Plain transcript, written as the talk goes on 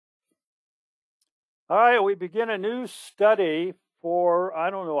All right, we begin a new study for I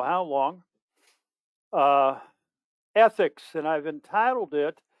don't know how long, ethics, and I've entitled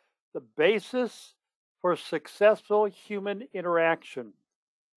it The Basis for Successful Human Interaction.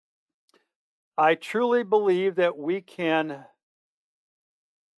 I truly believe that we can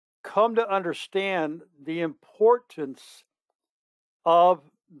come to understand the importance of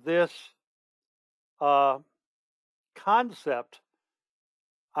this concept.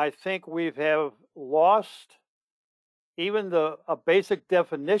 I think we have lost even a basic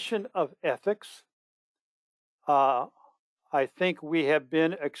definition of ethics. I think we have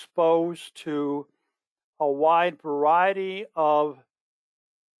been exposed to a wide variety of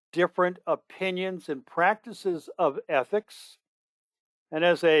different opinions and practices of ethics. And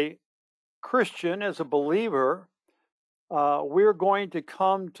as a Christian, as a believer, we're going to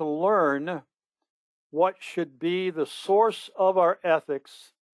come to learn what should be the source of our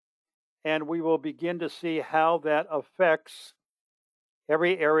ethics, and we will begin to see how that affects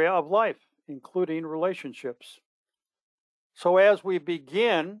every area of life, including relationships. So as we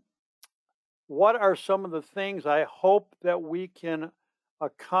begin, what are some of the things I hope that we can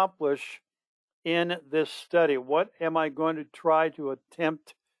accomplish in this study? What am I going to try to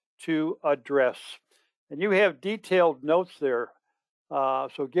attempt to address? And you have detailed notes there,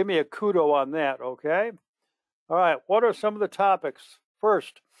 so give me a kudo on that, okay? All right, what are some of the topics?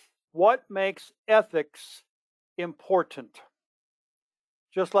 First, what makes ethics important?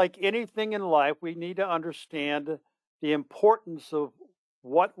 Just like anything in life, we need to understand the importance of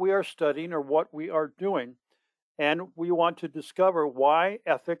what we are studying or what we are doing. And we want to discover why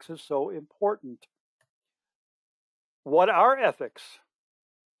ethics is so important. What are ethics?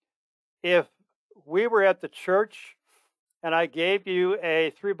 If we were at the church and I gave you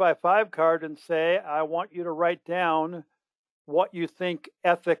a 3x5 card and say, I want you to write down what you think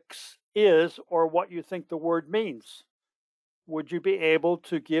ethics is or what you think the word means, would you be able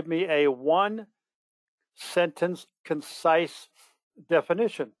to give me a one-sentence, concise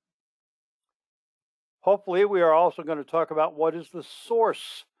definition? Hopefully, we are also going to talk about what is the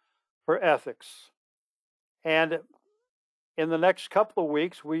source for ethics. And in the next couple of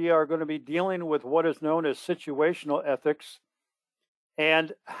weeks, we are going to be dealing with what is known as situational ethics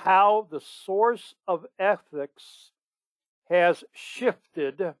and how the source of ethics has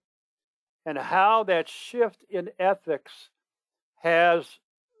shifted and how that shift in ethics has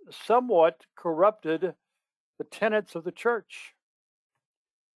somewhat corrupted the tenets of the church.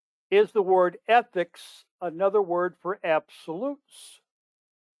 Is the word ethics another word for absolutes?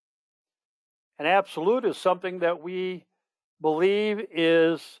 An absolute is something that we believe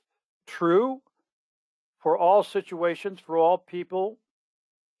is true for all situations, for all people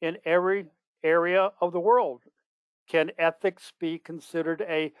in every area of the world. Can ethics be considered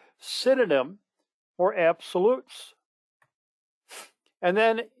a synonym for absolutes? And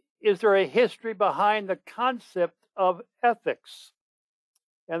then, is there a history behind the concept of ethics?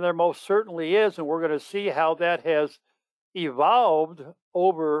 And there most certainly is, and we're going to see how that has evolved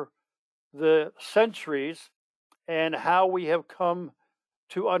over the centuries and how we have come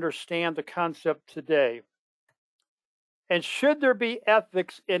to understand the concept today. And should there be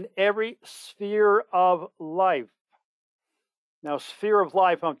ethics in every sphere of life? Now, sphere of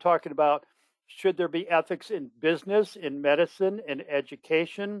life, I'm talking about, should there be ethics in business, in medicine, in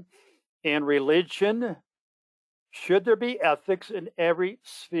education, in religion? Should there be ethics in every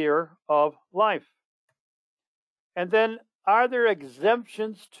sphere of life? And then, are there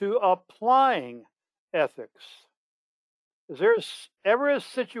exemptions to applying ethics? Is there ever a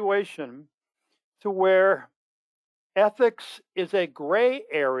situation to where ethics is a gray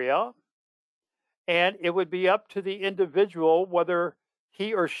area and it would be up to the individual whether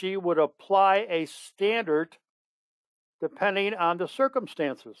he or she would apply a standard depending on the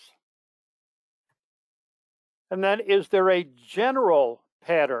circumstances? And then, is there a general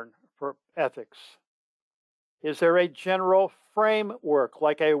pattern for ethics? Is there a general framework,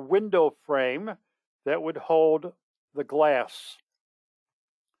 like a window frame that would hold the glass?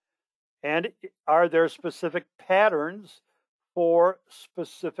 And are there specific patterns for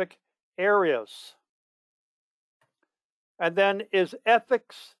specific areas? And then, is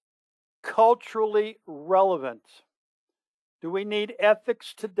ethics culturally relevant? Do we need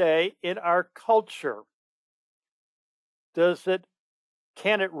ethics today in our culture?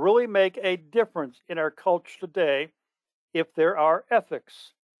 Can it really make a difference in our culture today if there are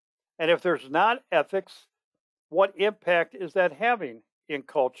ethics? And if there's not ethics, what impact is that having in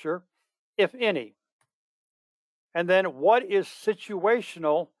culture, if any? And then, what is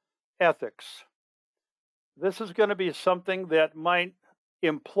situational ethics? This is going to be something that might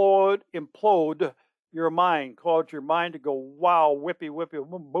implode your mind, cause your mind to go wow, whippy, whippy,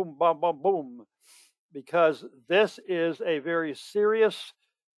 boom, boom, boom, boom, boom, because this is a very serious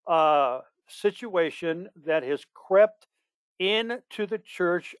situation that has crept into the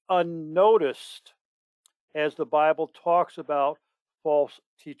church unnoticed as the Bible talks about false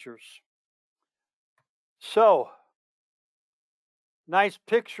teachers. So, nice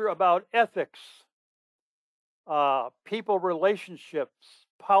picture about ethics, people relationships,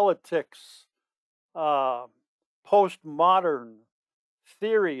 politics, postmodern,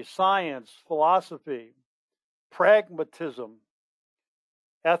 theory, science, philosophy, pragmatism.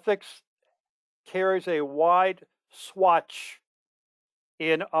 Ethics carries a wide swatch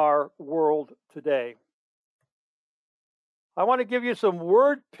in our world today. I want to give you some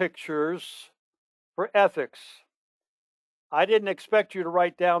word pictures for ethics. I didn't expect you to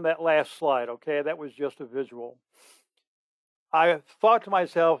write down that last slide, okay? That was just a visual. I thought to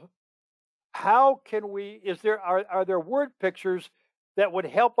myself, how can we, are there word pictures that would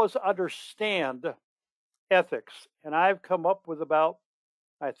help us understand ethics? And I've come up with about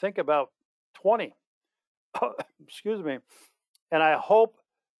 20. Excuse me. And I hope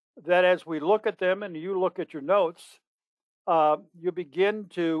that as we look at them and you look at your notes, you begin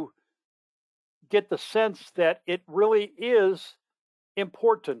to get the sense that it really is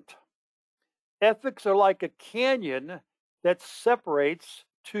important. Ethics are like a canyon that separates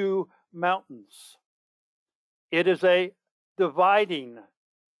two mountains. It is a dividing.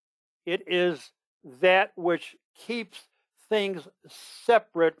 It is that which keeps things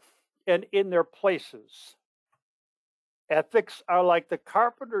separate and in their places. Ethics are like the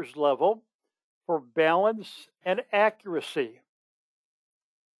carpenter's level for balance and accuracy.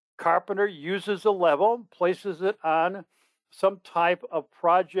 Carpenter uses a level, places it on some type of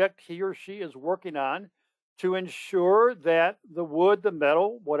project he or she is working on to ensure that the wood, the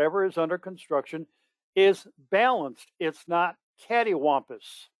metal, whatever is under construction, is balanced. It's not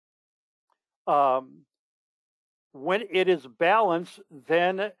cattywampus. When it is balanced,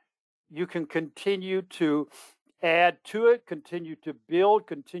 then you can continue to add to it, continue to build,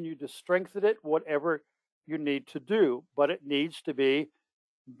 continue to strengthen it, whatever you need to do, but it needs to be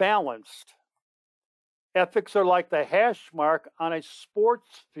balanced. Ethics are like the hash mark on a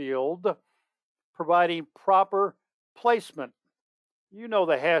sports field, providing proper placement. You know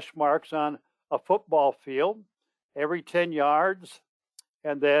the hash marks on a football field, every 10 yards,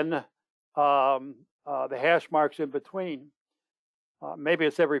 and then the hash marks in between. Maybe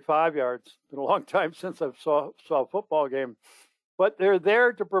it's every 5 yards. It's been a long time since I've saw a football game. But they're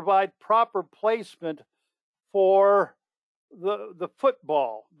there to provide proper placement for the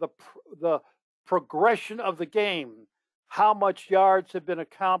football, the progression of the game, how much yards have been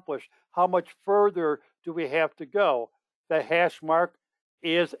accomplished, how much further do we have to go. The hash mark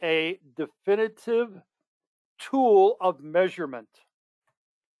is a definitive tool of measurement.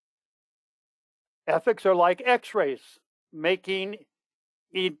 Ethics are like x-rays, making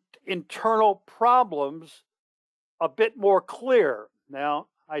internal problems a bit more clear. Now,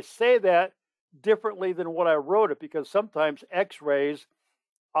 I say that differently than what I wrote it because sometimes x-rays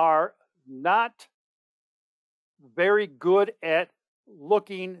are not very good at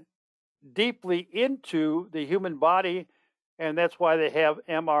looking deeply into the human body, and that's why they have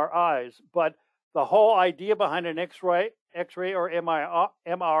MRIs. But the whole idea behind an X-ray or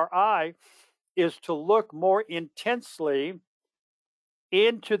MRI is to look more intensely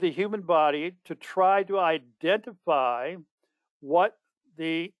into the human body to try to identify what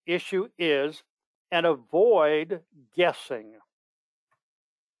the issue is and avoid guessing.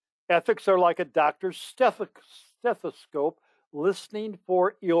 Ethics are like a doctor's stethoscope listening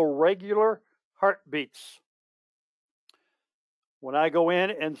for irregular heartbeats. When I go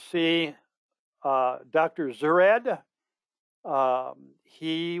in and see Dr. Zurad,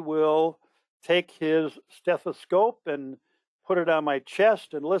 he will take his stethoscope and put it on my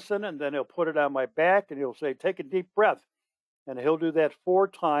chest and listen, and then he'll put it on my back and he'll say, take a deep breath. And he'll do that 4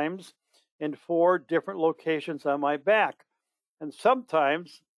 times in 4 different locations on my back. And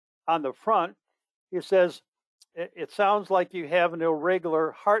sometimes on the front, he says, it sounds like you have an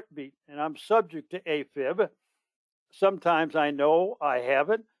irregular heartbeat, and I'm subject to AFib. Sometimes I know I have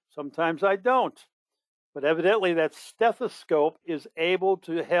it, sometimes I don't. But evidently that stethoscope is able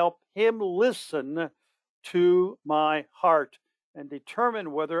to help him listen to my heart and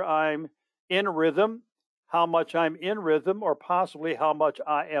determine whether I'm in rhythm, how much I'm in rhythm, or possibly how much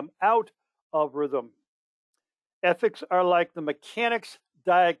I am out of rhythm. Ethics are like the mechanic's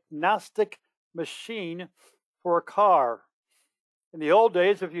diagnostic machine for a car. In the old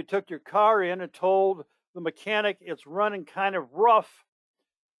days, if you took your car in and told the mechanic it's running kind of rough,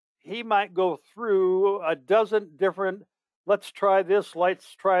 he might go through a dozen different, let's try this,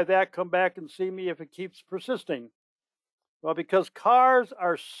 let's try that, come back and see me if it keeps persisting. Well, because cars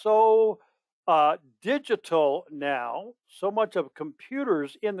are so digital now, so much of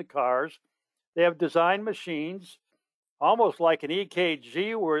computers in the cars, they have designed machines almost like an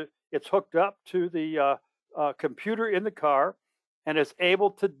EKG where it's hooked up to the computer in the car and is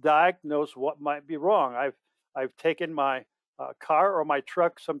able to diagnose what might be wrong. I've taken my car or my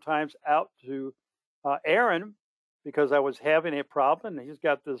truck sometimes out to Aaron because I was having a problem, and he's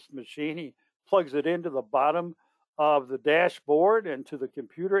got this machine. He plugs it into the bottom of the dashboard and to the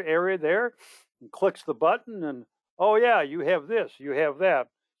computer area there and clicks the button, and oh yeah, you have this, you have that.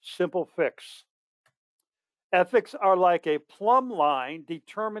 Simple fix. Ethics are like a plumb line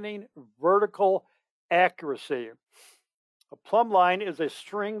determining vertical accuracy. A plumb line is a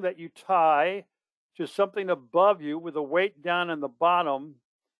string that you tie to something above you with a weight down in the bottom,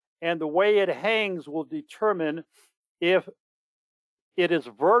 and the way it hangs will determine if it is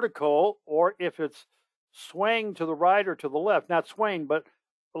vertical or if it's swaying to the right or to the left. Not swaying, but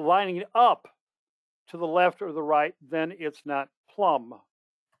lining up to the left or the right, then it's not plumb.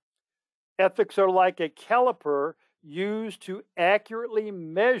 Ethics are like a caliper used to accurately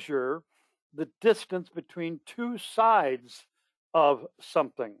measure the distance between two sides of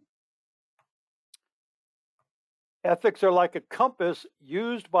something. Ethics are like a compass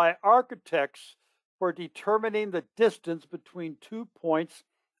used by architects for determining the distance between 2 points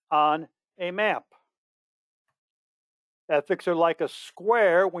on a map. Ethics are like a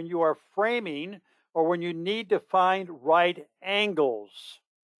square when you are framing or when you need to find right angles.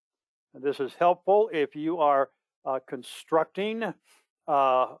 And this is helpful if you are constructing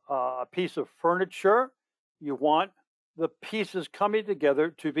a piece of furniture. You want the pieces coming together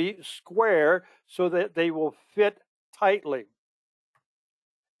to be square so that they will fit tightly.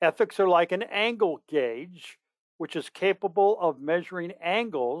 Ethics are like an angle gauge, which is capable of measuring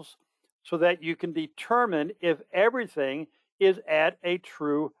angles so that you can determine if everything is at a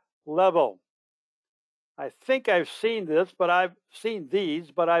true level. I think I've seen this, but I've seen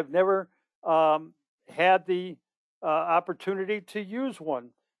these, but I've never had the opportunity to use one.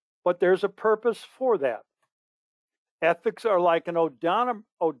 But there's a purpose for that. Ethics are like an the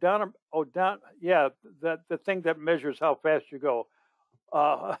thing that measures how fast you go.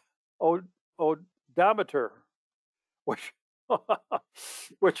 Odometer, which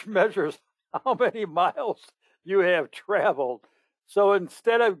which measures how many miles you have traveled. So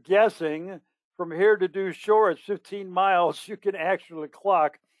instead of guessing from here to Due Shore, it's 15 miles, you can actually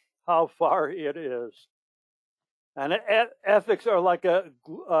clock how far it is. And ethics are like a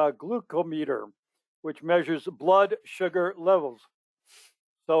glucometer, which measures blood sugar levels.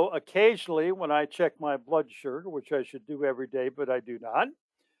 So occasionally when I check my blood sugar, which I should do every day, but I do not,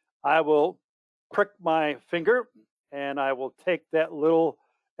 I will prick my finger and I will take that little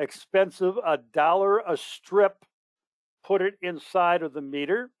expensive $1 a strip, put it inside of the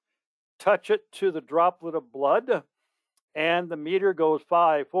meter, touch it to the droplet of blood, and the meter goes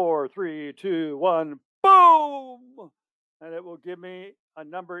 5, 4, 3, 2, 1, boom! And it will give me a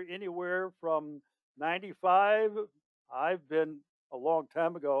number anywhere from 95. I've been a long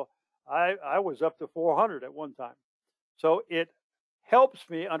time ago. I was up to 400 at one time. So it helps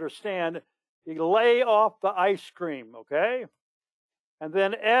me understand. You lay off the ice cream, okay? And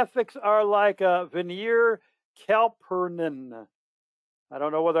then ethics are like a veneer calpernin. I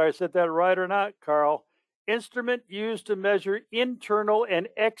don't know whether I said that right or not, Carl. Instrument used to measure internal and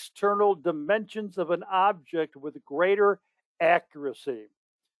external dimensions of an object with greater accuracy.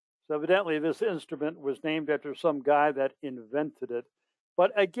 So evidently this instrument was named after some guy that invented it.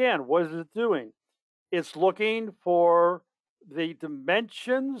 But again, what is it doing? It's looking for the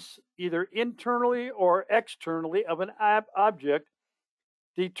dimensions, either internally or externally, of an object,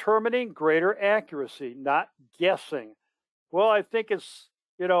 determining greater accuracy, not guessing. Well, I think it's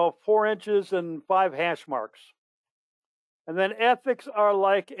 4 inches and 5 hash marks. And then ethics are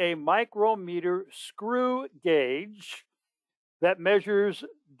like a micrometer screw gauge that measures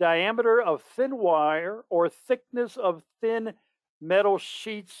diameter of thin wire or thickness of thin metal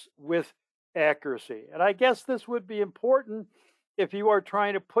sheets with accuracy. And I guess this would be important if you are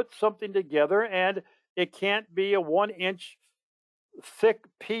trying to put something together and it can't be a 1-inch thick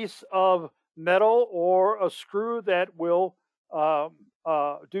piece of metal or a screw that will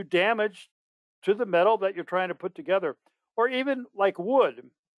do damage to the metal that you're trying to put together, or even like wood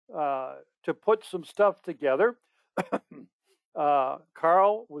to put some stuff together.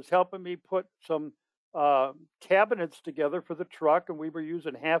 Carl was helping me put some cabinets together for the truck, and we were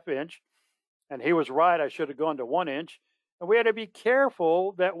using 1/2 inch, and he was right. I should have gone to 1 inch. And we had to be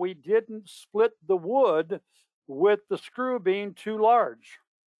careful that we didn't split the wood with the screw being too large.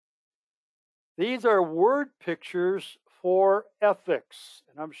 These are word pictures for ethics.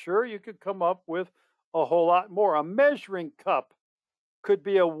 And I'm sure you could come up with a whole lot more. A measuring cup could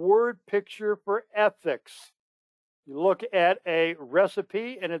be a word picture for ethics. You look at a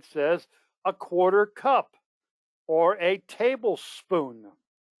recipe and it says a quarter cup or a tablespoon.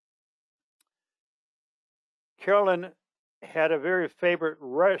 Carolyn had a very favorite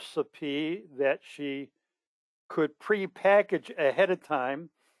recipe that she could pre-package ahead of time,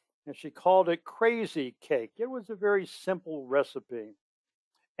 and she called it crazy cake. It was a very simple recipe,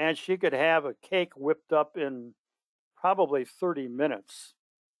 and she could have a cake whipped up in probably 30 minutes.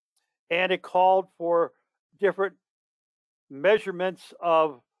 And it called for different measurements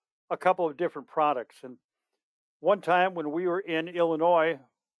of a couple of different products. And one time when we were in Illinois,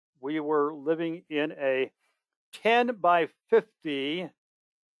 we were living in a 10 by 50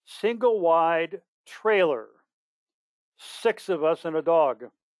 single wide trailer, 6 of us and a dog.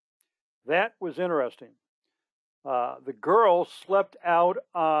 That was interesting. The girls slept out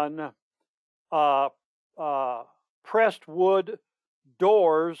on pressed wood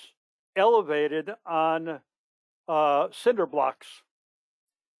doors elevated on cinder blocks.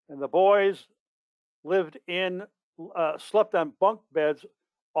 And the boys slept on bunk beds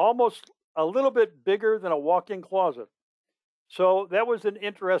almost a little bit bigger than a walk-in closet. So that was an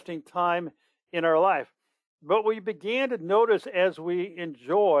interesting time in our life. But we began to notice as we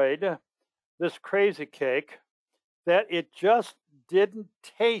enjoyed this crazy cake that it just didn't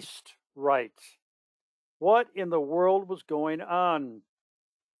taste right. What in the world was going on?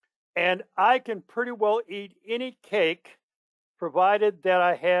 And I can pretty well eat any cake provided that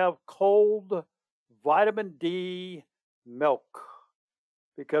I have cold vitamin D milk,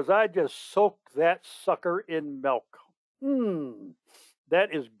 because I just soak that sucker in milk. That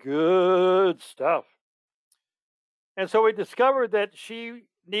is good stuff. And so we discovered that she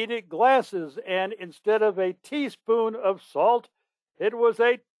needed glasses, and instead of a teaspoon of salt, it was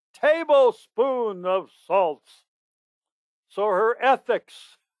a tablespoon of salt. So her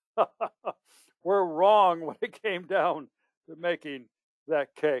ethics were wrong when it came down to making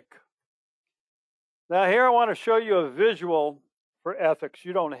that cake. Now here I want to show you a visual for ethics.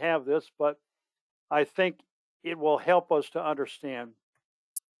 You don't have this, but I think it will help us to understand.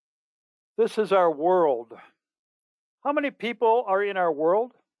 This is our world. How many people are in our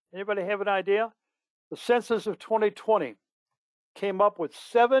world? Anybody have an idea? The census of 2020 came up with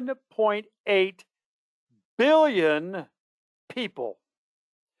 7.8 billion people.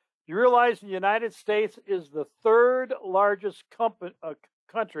 You realize the United States is the 3rd largest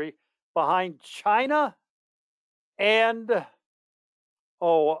country behind China and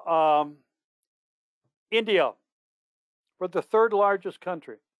India. We're the 3rd largest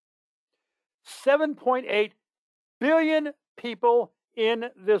country. 7.8 billion people in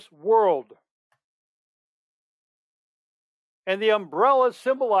this world. And the umbrella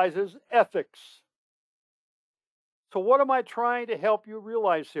symbolizes ethics. So what am I trying to help you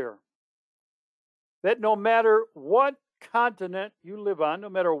realize here? That no matter what continent you live on, no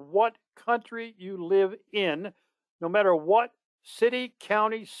matter what country you live in, no matter what city,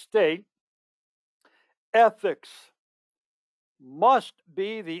 county, state, ethics must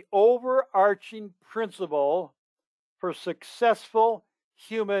be the overarching principle for successful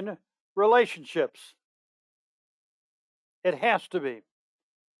human relationships. It has to be.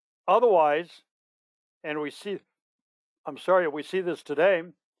 Otherwise, and we see this today,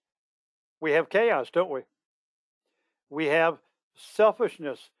 we have chaos, don't we? We have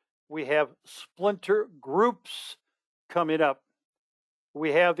selfishness. We have splinter groups coming up.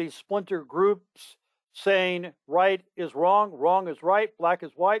 We have these splinter groups saying right is wrong, wrong is right, black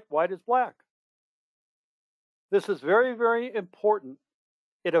is white, white is black. This is very, very important.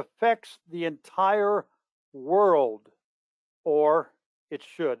 It affects the entire world, or it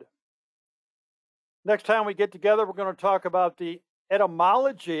should. Next time we get together, we're going to talk about the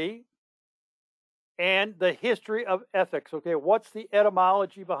etymology and the history of ethics. Okay, what's the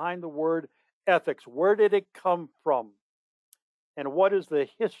etymology behind the word ethics? Where did it come from? And what is the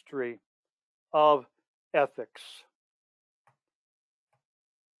history of ethics?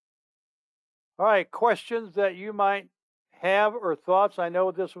 All right, questions that you might have or thoughts. I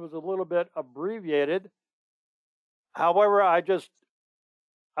know this was a little bit abbreviated. However, I don't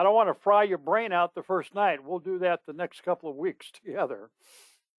want to fry your brain out the first night. We'll do that the next couple of weeks together.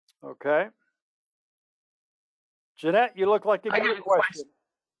 Okay. Jeanette, you look like you got a question.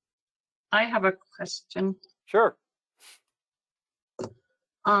 I have a question. Sure.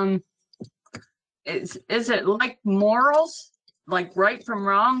 is it like morals, like right from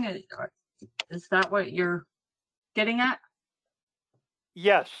wrong? Is that what you're getting at?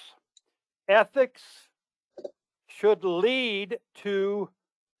 Yes, ethics should lead to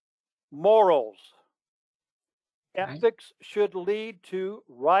morals. Okay. Ethics should lead to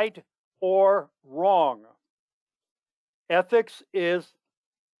right or wrong. Ethics is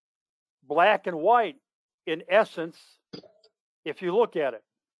black and white in essence, if you look at it.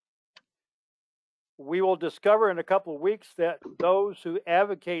 We will discover in a couple of weeks that those who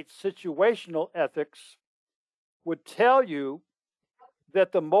advocate situational ethics would tell you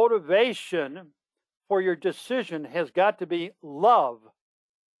that the motivation for your decision has got to be love,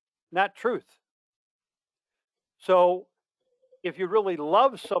 not truth. So if you really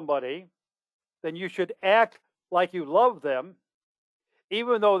love somebody, then you should act like you love them,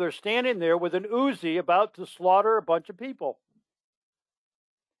 even though they're standing there with an Uzi about to slaughter a bunch of people.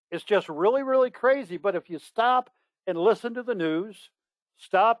 It's just really, really crazy. But if you stop and listen to the news,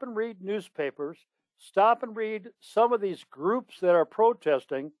 stop and read newspapers, stop and read some of these groups that are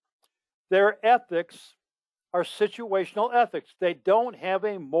protesting, their ethics are situational ethics. They don't have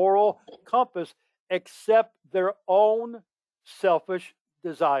a moral compass except their own selfish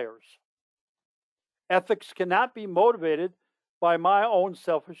desires. Ethics cannot be motivated by my own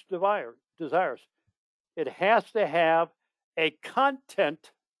selfish desires. It has to have a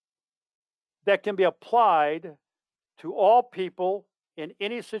content that can be applied to all people in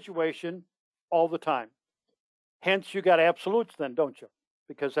any situation all the time. Hence, you got absolutes then, don't you?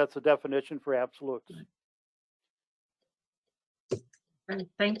 Because that's the definition for absolutes.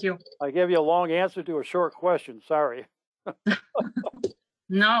 Thank you. I gave you a long answer to a short question. Sorry.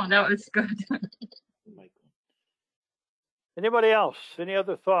 No, that was good. Anybody else? Any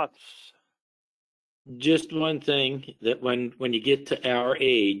other thoughts? Just one thing, that when you get to our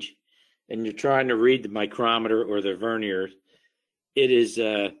age and you're trying to read the micrometer or the vernier,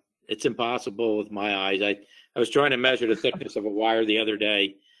 it's impossible with my eyes. I was trying to measure the thickness of a wire the other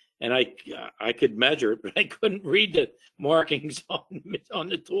day, and I could measure it, but I couldn't read the markings on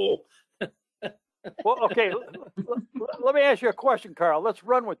the tool. Well, okay. Let me ask you a question, Carl. Let's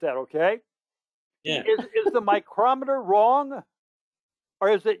run with that, okay? Yeah. Is the micrometer wrong, or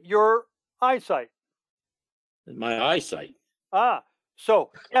is it your eyesight? My eyesight.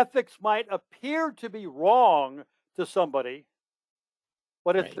 So ethics might appear to be wrong to somebody,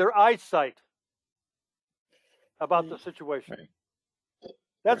 but it's Right. their eyesight about the situation. Right.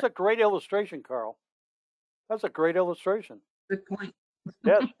 That's a great illustration, Carl. That's a great illustration. Good point.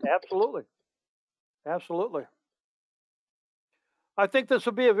 Yes, absolutely. Absolutely. I think this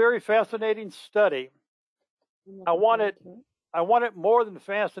will be a very fascinating study. I want it more than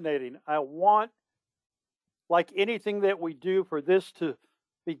fascinating. I want, like anything that we do, for this to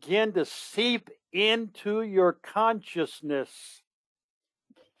begin to seep into your consciousness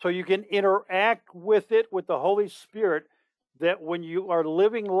so you can interact with it, with the Holy Spirit, that when you are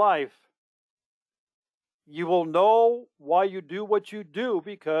living life, you will know why you do what you do,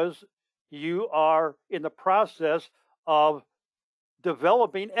 because you are in the process of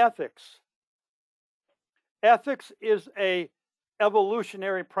developing ethics. Ethics is a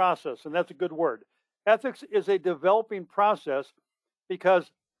evolutionary process, and that's a good word. Ethics is a developing process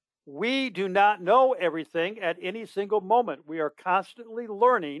because we do not know everything at any single moment. We are constantly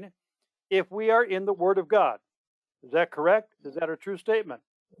learning if we are in the Word of God. Is that correct? Is that a true statement?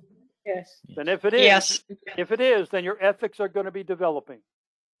 Yes. Then if it is, Yes. then your ethics are going to be developing.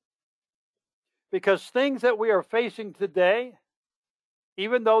 Because things that we are facing today,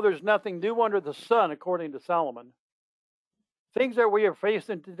 even though there's nothing new under the sun, according to Solomon, things that we are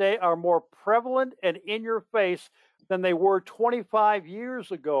facing today are more prevalent and in your face than they were 25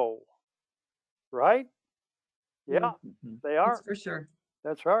 years ago. Right? Yeah, they are. That's for sure.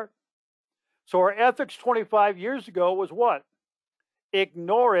 That's right. So our ethics 25 years ago was what?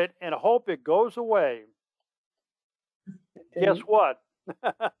 Ignore it and hope it goes away. Guess what?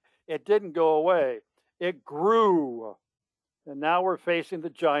 It didn't go away. It grew. And now we're facing the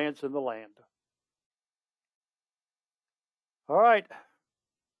giants in the land. All right.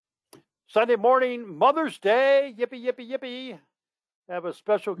 Sunday morning, Mother's Day. Yippee, yippee, yippee. I have a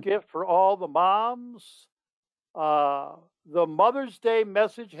special gift for all the moms. The Mother's Day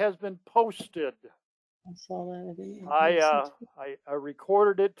message has been posted. I saw that. I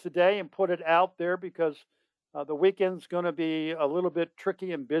recorded it today and put it out there because the weekend's going to be a little bit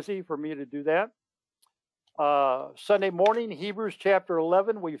tricky and busy for me to do that. Sunday morning, Hebrews chapter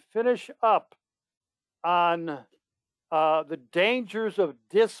 11, we finish up on the dangers of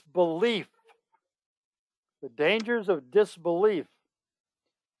disbelief. The dangers of disbelief.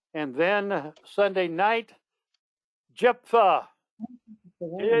 And then Sunday night, Jephthah,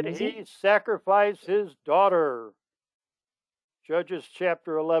 did he sacrifice his daughter? Judges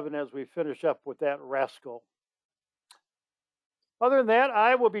chapter 11 as we finish up with that rascal. Other than that,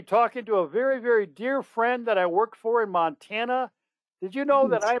 I will be talking to a very, very dear friend that I worked for in Montana. Did you know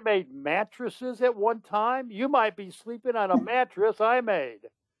that I made mattresses at one time? You might be sleeping on a mattress I made.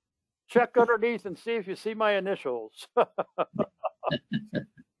 Check underneath and see if you see my initials.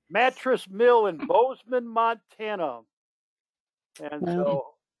 Mattress Mill in Bozeman, Montana. And so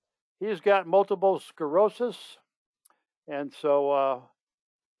he's got multiple sclerosis. And so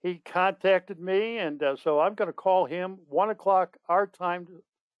he contacted me. And so I'm going to call him 1 o'clock our time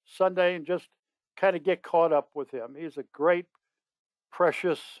Sunday and just kind of get caught up with him. He's a great,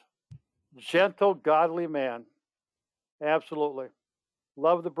 precious, gentle, godly man. Absolutely.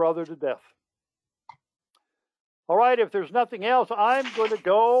 Love the brother to death. All right, if there's nothing else, I'm going to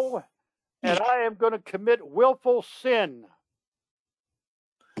go and I am going to commit willful sin.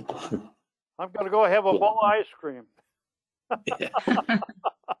 I'm going to go have a bowl of ice cream.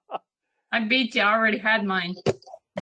 I beat you. I already had mine.